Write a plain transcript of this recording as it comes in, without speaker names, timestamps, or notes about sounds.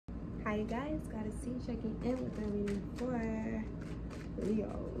Hi you guys, gotta see, checking in with the reading for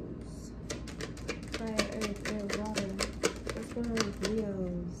Leos. Fire, earth, air, water. What's going on with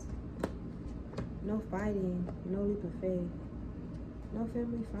Leos? No fighting, no leap of faith. No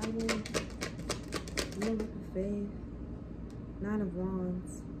family fighting, no leap of faith. 9 of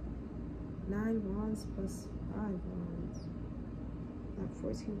Wands. 9 Wands plus 5 Wands. That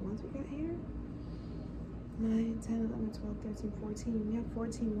 14 Wands we got here? 9, 10, 11, 12, 13, 14. We have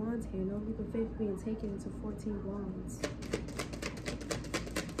 14 wands here. No leap of faith being taken into 14 wands.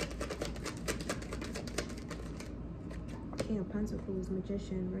 King of Pentacles,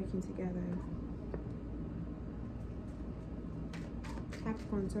 Magician, working together.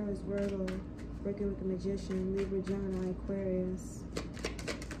 Capricorn, Taurus, Virgo, working with the Magician. Libra, Gemini, Aquarius.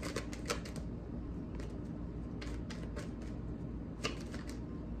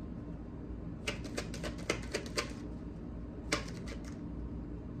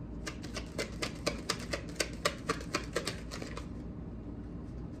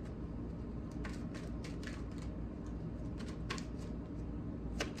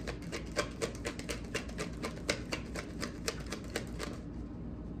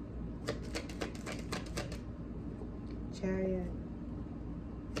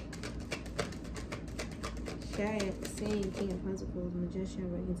 Chariot, same King of Pentacles,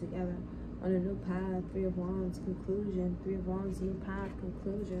 Magician, working together on a new path. 3 of Wands, conclusion. 3 of Wands, new path,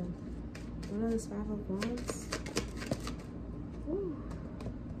 conclusion. One of this 5 of Wands. Woo.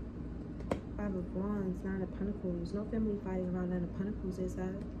 5 of Wands, 9 of Pentacles. No family fighting around 9 of Pentacles. Is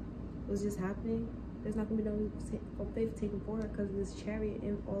that what's just happening? There's not gonna be no leap of faith taken forward because of this Chariot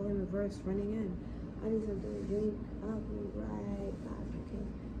all in reverse running in. I need something to drink. I'll be right back. Okay.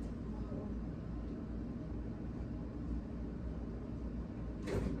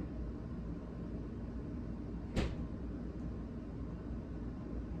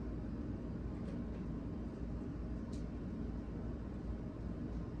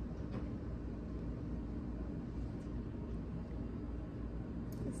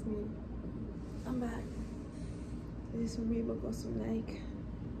 It's me. I'm back. I need some Reebok or some Nike.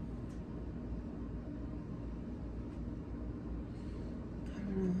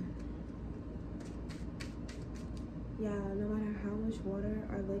 Yeah, no matter how much water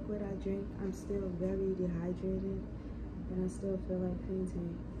or liquid I drink, I'm still very dehydrated and I still feel like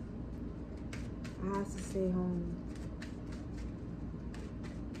fainting. I have to stay home.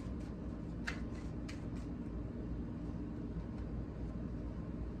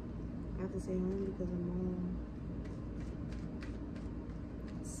 I have to stay home because I'm all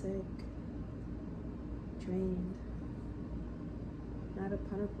sick, drained. Knight of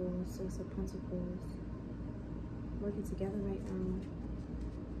Pentacles, 6 of Pentacles. Working together right now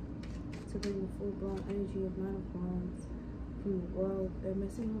to bring the full-blown energy of 9 of Wands from the world. They're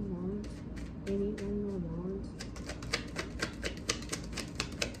missing a wand. They need 1 more wand.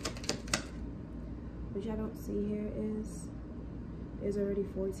 Which I don't see here is there's already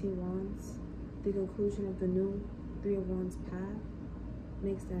 14 wands. The conclusion of the new 3 of Wands path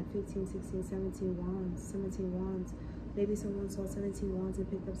makes that 15, 16, 17 wands. 17 wands. Maybe someone saw 17 wands and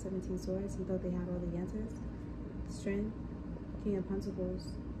picked up 17 swords and thought they had all the answers. Strength, King of Pentacles,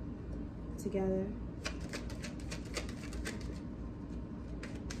 together.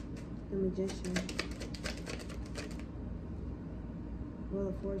 The Magician. Wheel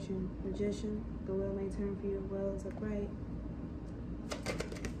of Fortune. Magician, the wheel may turn for you. Wheel is upright.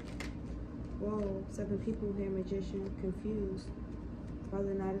 Whoa, 7 people here, Magician, confused by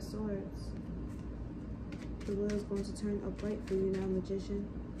the Knight of Swords. The wheel is going to turn upright for you now, Magician.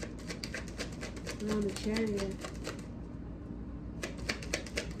 And on the Chariot.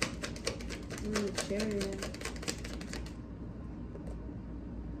 And on the Chariot.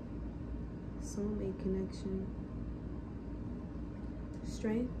 Soulmate connection.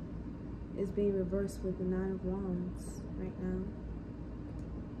 Strength is being reversed with the 9 of Wands right now.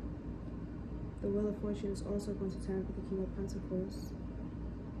 The Wheel of Fortune is also going to turn for the King of Pentacles.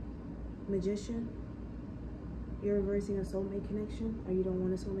 Magician, you're reversing a soulmate connection, or you don't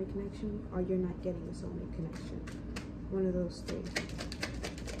want a soulmate connection, or you're not getting a soulmate connection. One of those 3.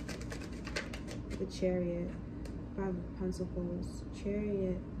 The Chariot, 5 of Pentacles.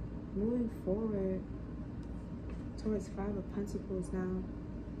 Chariot, moving forward towards 5 of Pentacles now.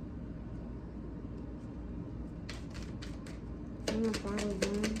 1 of 5 of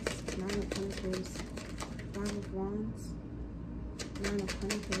Wands, 9 of Pentacles, 5 of Wands, 9 of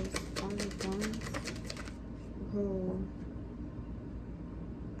Pentacles, 5 of Wands. Oh,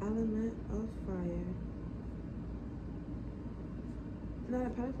 element of fire. 9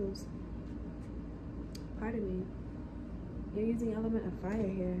 of Pentacles. Pardon me. You're using element of fire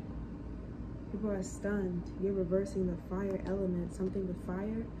here. People are stunned. You're reversing the fire element. Something with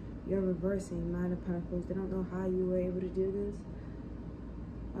fire, you're reversing. Nine of Pentacles. They don't know how you were able to do this.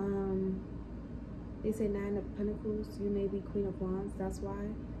 They say Nine of Pentacles. You may be Queen of Wands. That's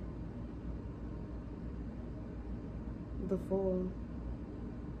why. The Fool.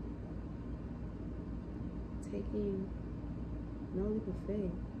 Taking no leap of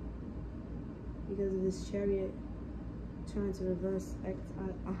faith. Because of this Chariot trying to reverse XII.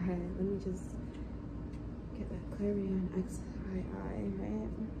 Let me just get that clarity on XII,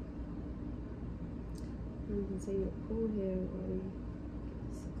 right? We can say your pull here or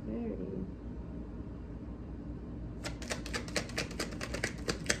clarity.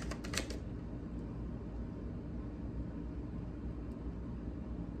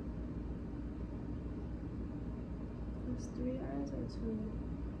 There's 3 eyes or 2?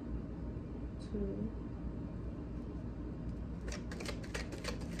 2.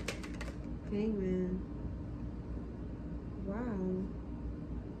 Hangman. Wow.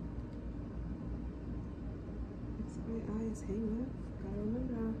 My eyes hang up. Gotta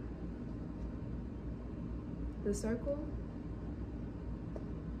remember. The Circle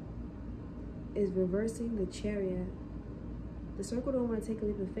is reversing the Chariot. The Circle don't want to take a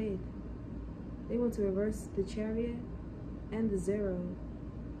leap of faith. They want to reverse the Chariot and the 0.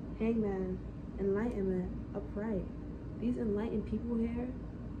 Hangman. Enlightenment. Upright. These enlightened people here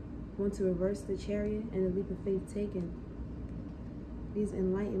want to reverse the Chariot and the leap of faith taken. These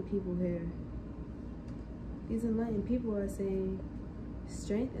enlightened people here. These enlightened people are saying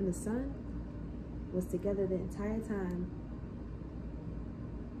strength and the sun was together the entire time.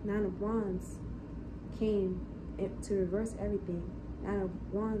 9 of Wands came to reverse everything. 9 of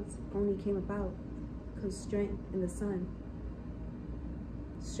Wands only came about because strength and the sun.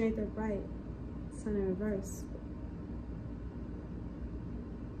 Strength upright, sun in reverse.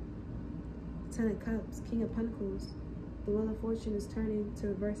 10 of Cups, King of Pentacles. The Wheel of Fortune is turning to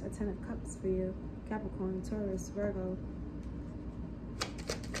reverse a 10 of Cups for you. Capricorn, Taurus, Virgo.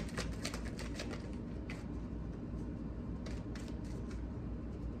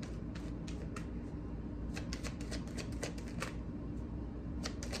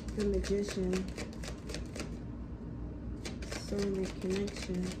 The Magician. Soulmate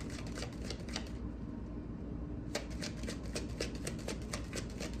connection.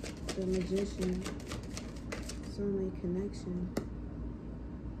 The Magician. Soulmate connection.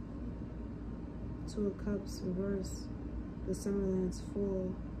 2 of Cups, reverse. The Summerland's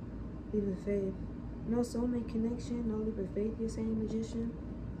full. Leap of faith. No soulmate connection, no leap of faith, you're saying, Magician?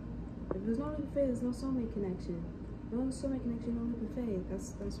 If there's no leap of faith, there's no soulmate connection. No soulmate connection, no leap of faith.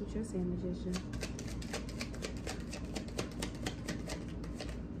 That's what you're saying, Magician.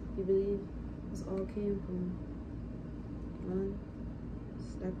 You believe this all came from one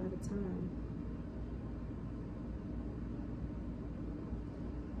step at a time.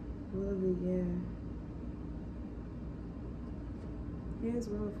 Wheel of the Year. Here's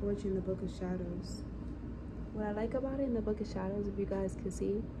Wheel of Fortune, the Book of Shadows. What I like about it in the Book of Shadows, if you guys can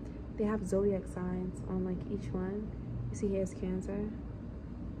see, they have zodiac signs on like each one. You see here's Cancer.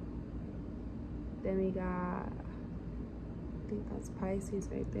 Then we got, I think that's Pisces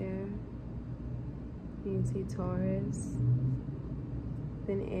right there. You can see Taurus.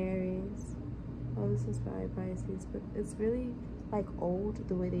 Then Aries. Oh, this is probably Pisces, but it's really like old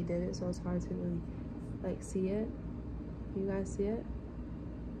the way they did it, so it's hard to really like see it. You guys see it?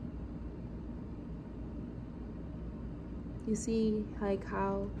 You see like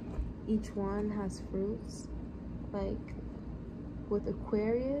how each one has fruits, like with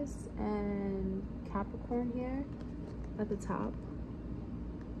Aquarius and Capricorn here at the top.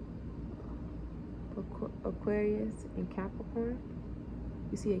 Aquarius and Capricorn.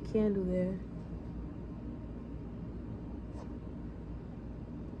 You see a candle there.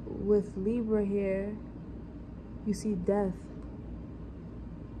 With Libra here, you see death.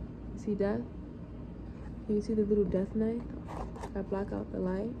 You see death? Can you see the little death knife? I block out the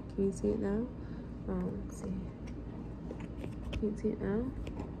light. Can you see it now? Let's see. Can you see it now?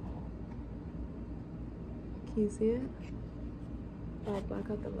 Can you see it? I'll block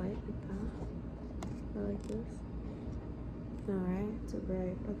out the light like that. I like this. Alright, too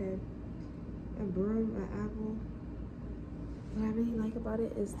bright. Okay. A broom, an apple. What I really like about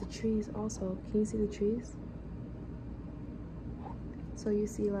it is the trees also. Can you see the trees? So you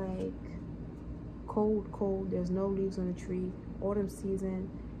see like cold, there's no leaves on the tree. Autumn season,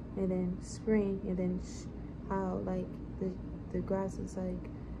 and then spring, and then how like the grass is like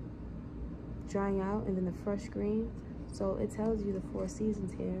drying out, and then the fresh green. So it tells you the 4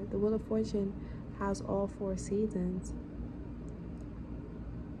 seasons here. The Wheel of Fortune has all 4 seasons.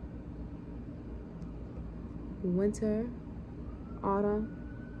 winter, autumn,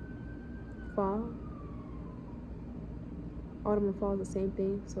 fall. Autumn and fall is the same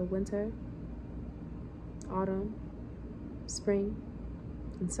thing. So winter, autumn, spring,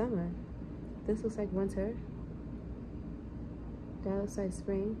 and summer. This looks like winter. That looks like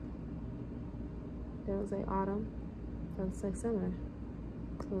spring. That looks like autumn. That looks like summer.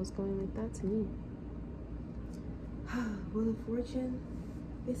 So it's going like that to me. Wheel of Fortune.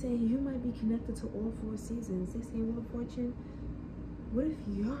 They're saying you might be connected to all 4 seasons. They're saying, Wheel of Fortune, what if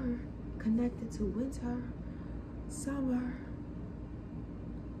you're connected to winter, summer,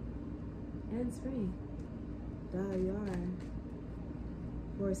 and spring? Duh, you are.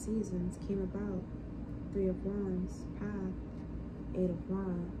 4 seasons came about. 3 of Wands, path, 8 of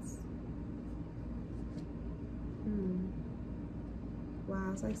Wands.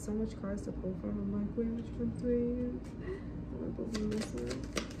 Wow, it's like so much cards to pull from. I'm like, wait, which one, please? I'm gonna pull from this one.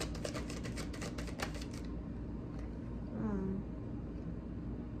 Wow.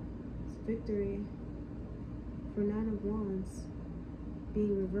 It's victory for 9 of Wands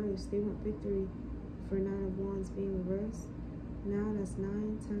being reversed. They want victory for 9 of Wands being reversed. Now that's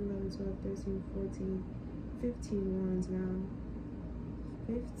 9, 10, 11, 12, 13, 14, 15 Wands now.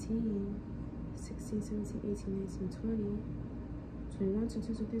 15, 16, 17, 18, 19, 20. 21,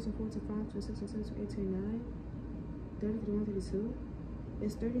 22, 23, 24, 25, 26, 27, 28, 29, 30, 31, 32.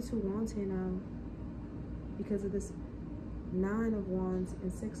 There's 32 Wands here now because of this 9 of Wands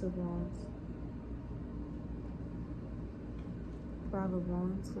and 6 of Wands. 5 of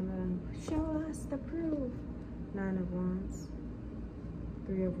Wands, gonna show us the proof. 9 of Wands,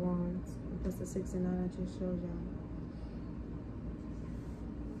 3 of Wands, and plus the 6 and 9 I just showed y'all.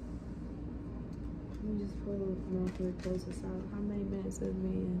 Let me just pull more for the close this out. How many minutes is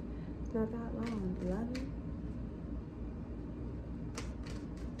me in? It's not that long. 11?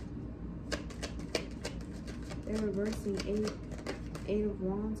 They're reversing 8 of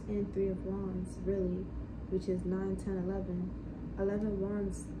Wands and 3 of Wands, really, which is 9, 10, 11. 11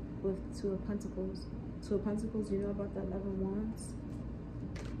 Wands with 2 of Pentacles. 2 of Pentacles, you know about the 11 Wands?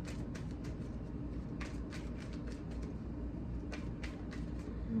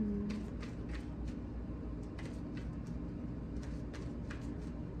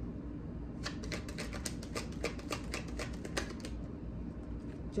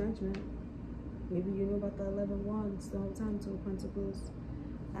 Judgment. Maybe you know about the 11 Wands the whole time. 2 of Pentacles.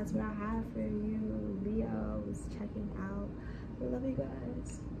 That's what I have for you. Leo is checking out. I love you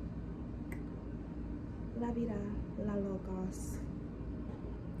guys. La vida, la locos.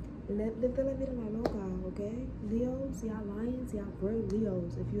 Live the la vida, la loca, okay? Leos, y'all lions, y'all real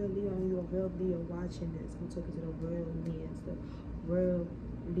Leos. If you're a Leo and you're a real Leo watching this, I'm talking to the real Leos, the real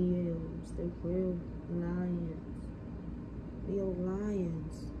Leos, the real lions. Leo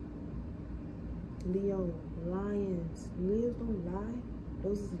lions. Leo lions. Leos don't lie.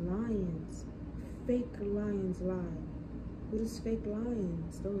 Those is lions. Fake lions lie. What is fake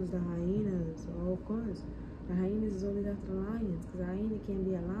lions? Those are the hyenas. Oh, of course. The hyenas is always after the lions because a hyena can't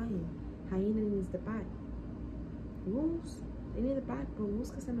be a lion. Hyena needs the pack. Wolves, they need the pack, but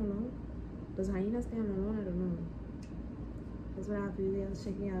wolves can stand alone. Does hyenas stand alone? I don't know. That's what I have for you guys.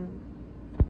 Check me out.